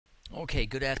Okay,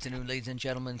 good afternoon, ladies and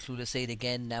gentlemen. Clueless 8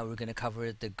 again. Now we're going to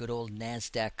cover the good old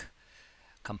Nasdaq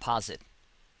Composite,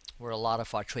 where a lot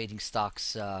of our trading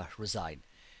stocks reside.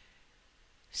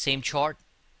 Same chart,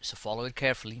 so follow it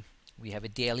carefully. We have a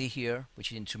daily here,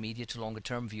 which is intermediate to longer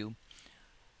term view.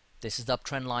 This is the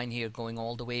uptrend line here going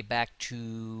all the way back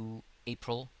to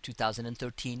April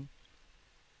 2013,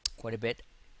 quite a bit,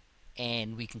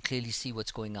 and we can clearly see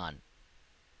what's going on.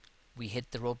 We hit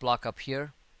the roadblock up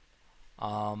here.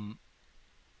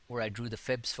 Where I drew the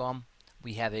fibs from,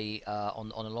 we have a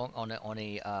on a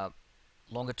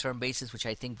longer term basis, which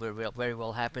I think very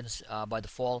well happens by the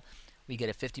fall. We get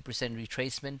a 50%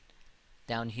 retracement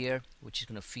down here, which is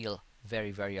going to feel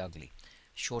very ugly.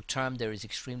 Short term, there is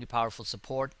extremely powerful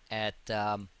support at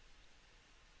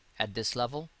this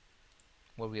level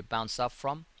where we bounced up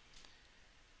from.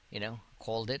 You know,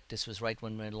 called it. This was right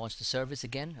when we launched the service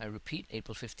again. I repeat,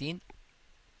 April 15.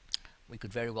 We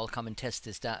could very well come and test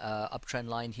this uptrend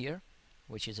line here,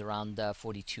 which is around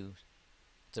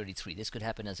 42.33. This could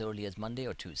happen as early as Monday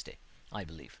or Tuesday, I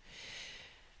believe,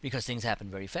 because things happen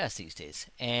very fast these days.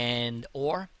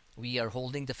 Or we are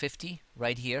holding the 50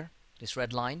 right here, this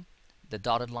red line. The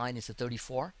dotted line is the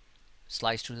 34.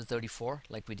 Slice through the 34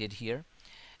 like we did here,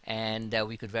 and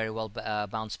we could very well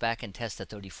bounce back and test the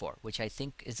 34, which I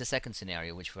think is the second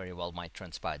scenario, which very well might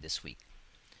transpire this week.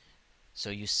 So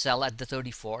you sell at the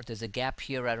 34. There's a gap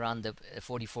here right around the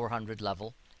 4400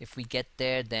 level. If we get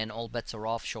there, then all bets are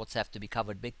off. Shorts have to be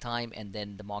covered big time, and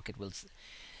then the market will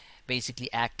basically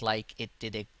act like it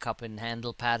did a cup and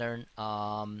handle pattern,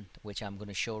 which I'm going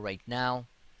to show right now.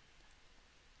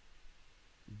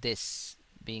 This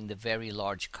being the very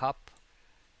large cup,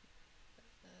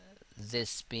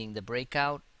 this being the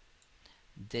breakout,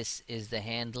 this is the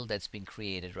handle that's been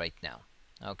created right now.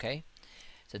 Okay,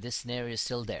 so this scenario is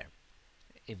still there.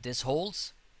 If this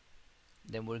holds,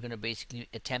 then we're going to basically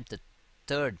attempt the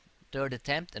third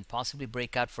attempt and possibly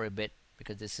break out for a bit,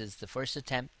 because this is the first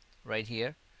attempt right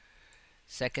here,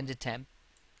 second attempt,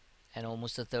 and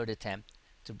almost the third attempt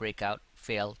to break out,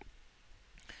 failed,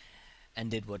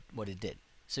 and did what it did.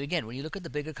 So again, when you look at the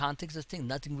bigger context of things,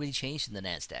 nothing really changed in the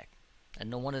Nasdaq, and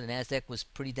no wonder the Nasdaq was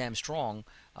pretty damn strong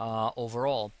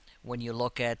overall when you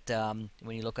look at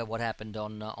what happened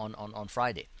on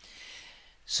Friday.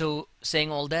 So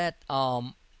saying all that,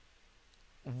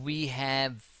 we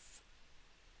have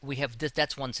this.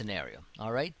 That's one scenario.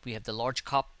 All right, we have the large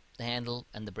cup, the handle,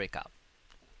 and the breakout.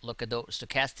 Look at those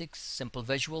stochastics, simple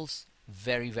visuals,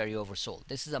 very oversold.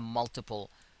 This is a multiple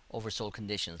oversold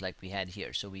conditions like we had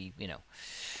here. So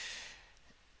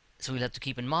so we'll have to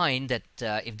keep in mind that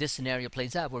if this scenario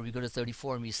plays out where we go to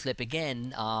 34 and we slip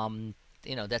again,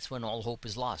 that's when all hope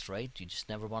is lost, right? You just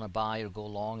never want to buy or go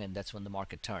long, and that's when the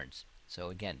market turns. So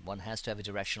again, one has to have a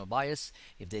directional bias.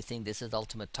 If they think this is the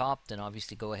ultimate top, then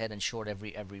obviously go ahead and short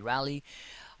every rally,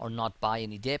 or not buy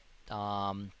any dip.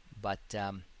 But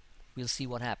we'll see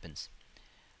what happens.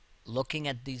 Looking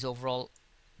at these overall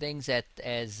things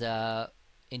as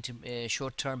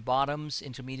short-term bottoms,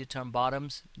 intermediate-term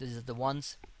bottoms. These are the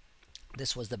ones.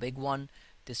 This was the big one.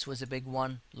 This was a big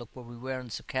one. Look where we were in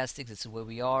stochastics. This is where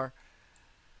we are.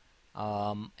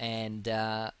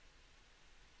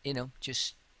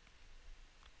 Just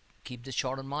keep this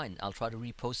chart in mind. I'll try to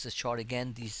repost this chart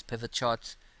again, these pivot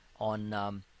charts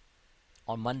on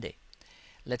Monday.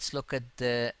 Let's get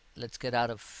the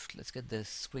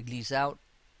squigglies out.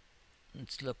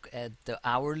 Let's look at the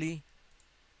hourly.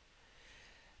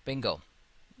 Bingo.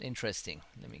 Interesting.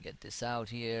 Let me get this out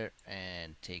here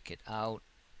and take it out.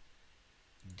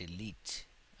 Delete.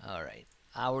 All right.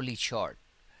 Hourly chart.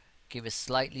 Give a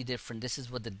slightly different. This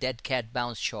is what the dead cat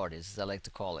bounce chart is, as I like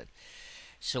to call it.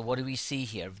 So what do we see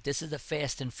here? This is the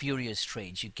fast and furious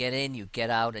trades. You get in, you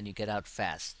get out, and you get out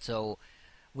fast. So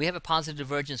we have a positive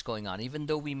divergence going on. Even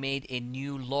though we made a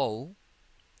new low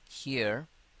here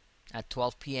at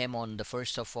 12 p.m. on the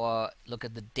 1st of look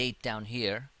at the date down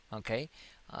here, okay,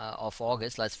 of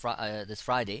August, this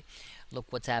Friday. Look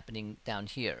what's happening down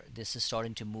here. This is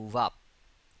starting to move up.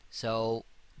 So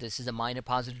this is a minor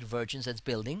positive divergence that's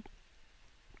building,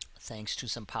 thanks to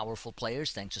some powerful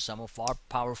players, thanks to some of our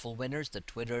powerful winners, the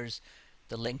Twitters,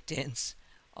 the LinkedIns,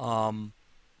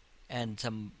 and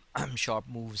some sharp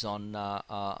moves on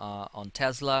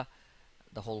Tesla,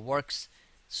 the whole works.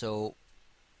 So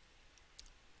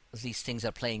these things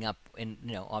are playing up in,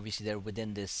 obviously they're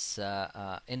within this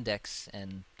index,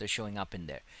 and they're showing up in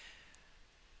there.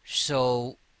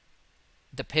 So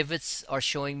the pivots are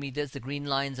showing me this. The green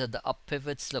lines are the up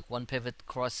pivots. Look, one pivot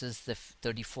crosses the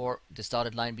 34, the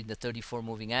dotted line being the 34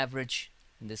 moving average.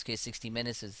 In this case, 60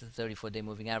 minutes is the 34-day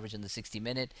moving average on the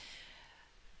 60-minute.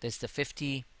 There's the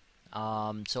 50.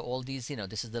 So all these,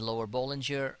 this is the lower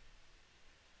Bollinger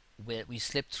where we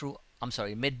slipped through. I'm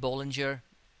sorry, mid Bollinger.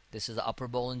 This is the upper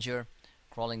Bollinger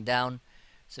crawling down.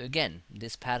 So again,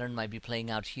 this pattern might be playing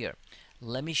out here.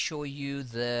 Let me show you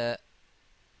the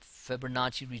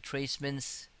Fibonacci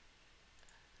retracements.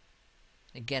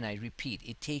 Again, I repeat,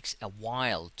 it takes a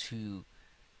while to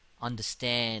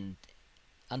understand.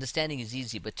 Understanding is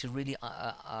easy, but to really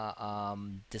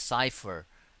decipher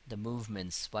the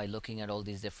movements by looking at all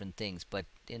these different things. But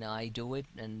I do it,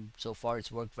 and so far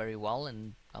it's worked very well,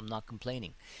 and I'm not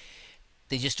complaining.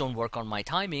 They just don't work on my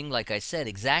timing. Like I said,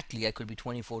 exactly, I could be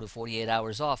 24 to 48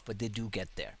 hours off, but they do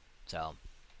get there. So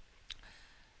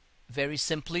very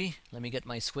simply, let me get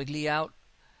my squiggly out.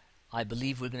 I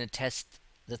believe we're going to test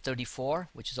the 34,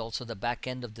 which is also the back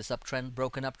end of this uptrend,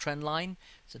 broken up trend line.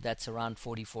 So that's around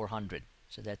 4,400.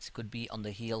 So that could be on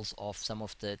the heels of some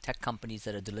of the tech companies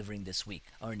that are delivering this week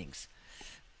earnings.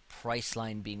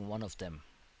 Priceline being one of them.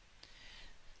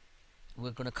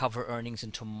 We're going to cover earnings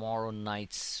in tomorrow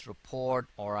night's report,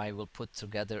 or I will put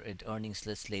together an earnings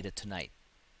list later tonight.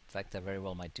 In fact, I very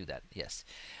well might do that. Yes,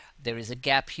 there is a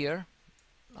gap here.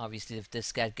 Obviously, if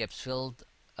this gap gets filled,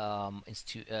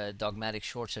 dogmatic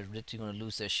shorts are literally going to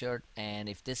lose their shirt. And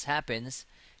if this happens,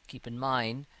 keep in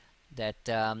mind that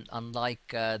unlike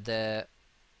the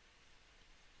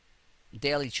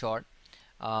daily chart,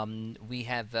 we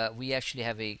actually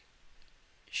have a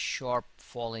sharp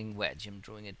falling wedge. I'm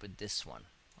drawing it with this one.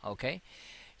 Okay,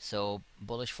 so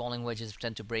bullish falling wedges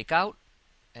tend to break out,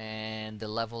 and the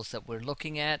levels that we're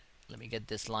looking at, let me get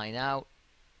this line out.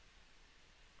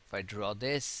 If I draw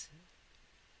this,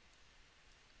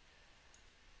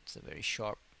 it's a very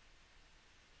sharp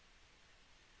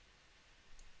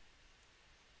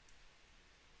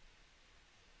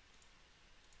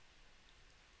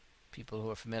people who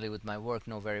are familiar with my work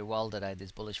know very well that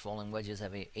these bullish falling wedges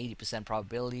have a 80%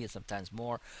 probability and sometimes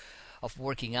more of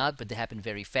working out, but they happen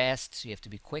very fast, so you have to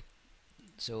be quick.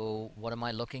 So what am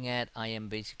I looking at? I am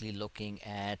basically looking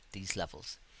at these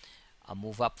levels. I'll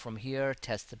move up from here,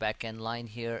 test the back end line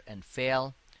here and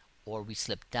fail, or we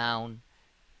slip down,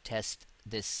 test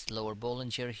this lower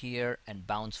Bollinger here and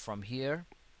bounce from here.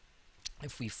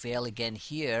 If we fail again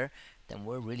here, then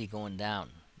we're really going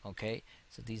down. Okay,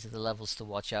 so these are the levels to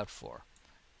watch out for,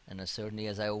 and certainly,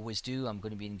 as I always do, I'm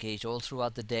going to be engaged all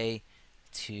throughout the day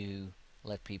to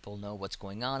let people know what's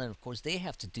going on, and of course they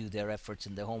have to do their efforts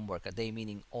and their homework. They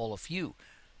meaning all of you,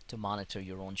 to monitor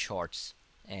your own charts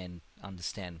and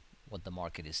understand what the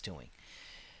market is doing.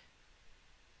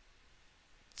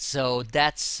 So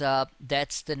that's the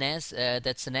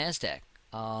Nasdaq.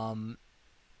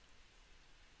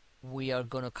 We are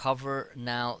going to cover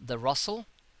now the Russell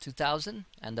 2000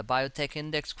 and the biotech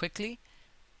index quickly,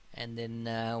 and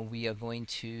then we are going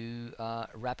to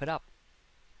wrap it up.